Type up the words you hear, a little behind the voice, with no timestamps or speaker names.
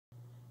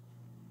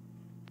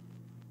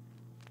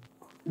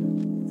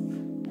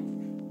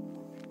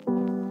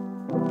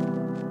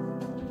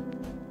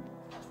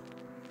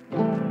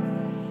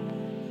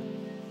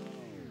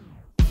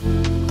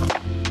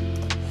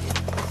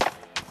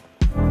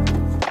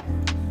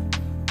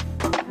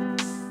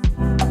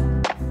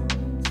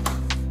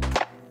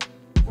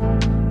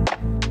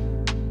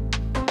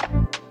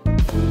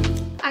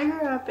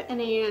in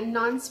a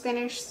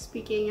non-Spanish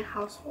speaking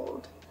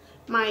household.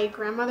 My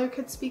grandmother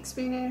could speak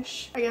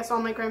Spanish, I guess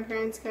all my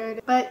grandparents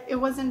could, but it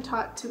wasn't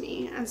taught to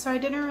me, and so I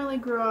didn't really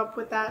grow up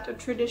with that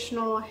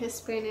traditional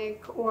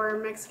Hispanic or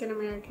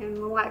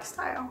Mexican-American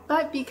lifestyle.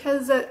 But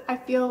because I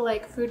feel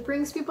like food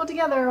brings people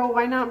together,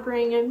 why not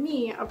bring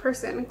me, a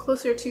person,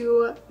 closer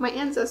to my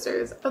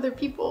ancestors, other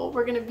people?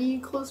 We're gonna be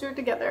closer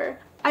together.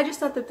 I just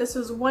thought that this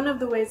was one of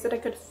the ways that I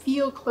could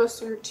feel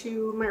closer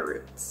to my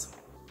roots.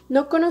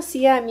 No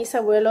conocía a mis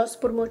abuelos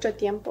por mucho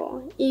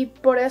tiempo y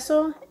por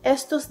eso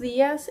estos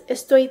días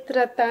estoy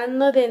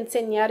tratando de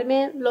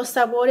enseñarme los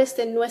sabores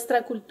de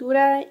nuestra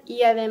cultura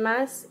y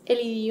además el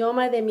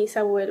idioma de mis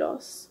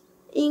abuelos,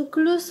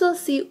 incluso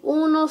si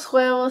unos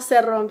huevos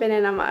se rompen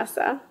en la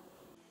masa.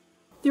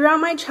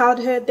 Throughout my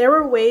childhood, there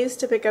were ways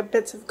to pick up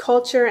bits of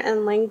culture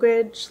and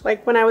language,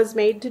 like when I was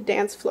made to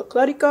dance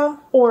folclórico,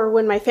 or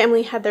when my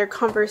family had their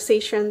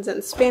conversations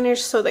in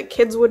Spanish so that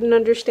kids wouldn't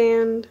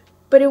understand.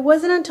 But it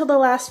wasn't until the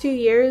last few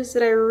years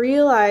that I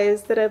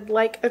realized that I'd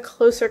like a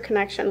closer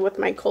connection with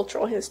my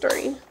cultural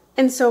history.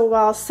 And so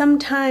while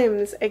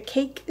sometimes a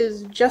cake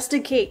is just a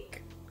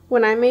cake,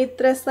 when I made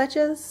tres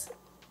leches,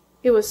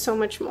 it was so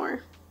much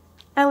more.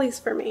 At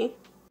least for me.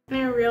 And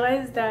I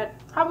realized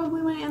that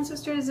probably my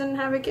ancestors didn't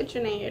have a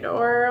KitchenAid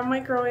or a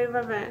microwave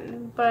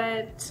oven,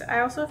 but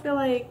I also feel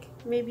like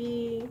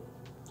maybe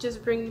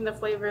just bringing the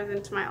flavors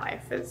into my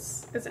life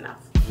is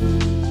enough.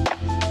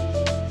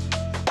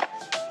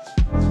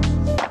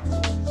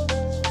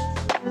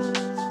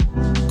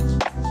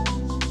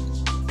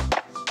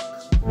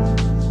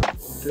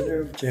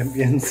 Dinner of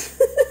Champions.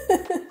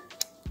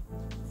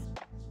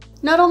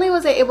 Not only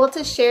was I able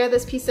to share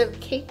this piece of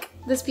cake,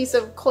 this piece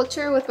of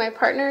culture with my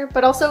partner,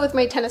 but also with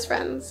my tennis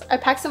friends. I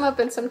packed some up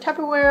in some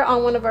Tupperware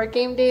on one of our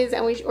game days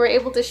and we were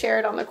able to share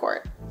it on the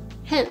court.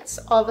 Hence,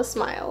 all the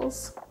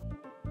smiles.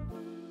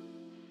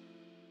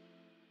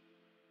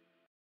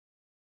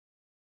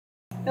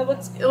 It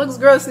looks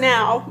gross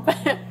now,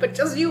 but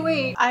just you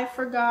wait. I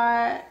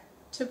forgot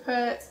to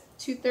put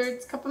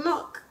 2/3 cup of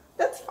milk.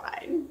 That's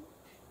fine.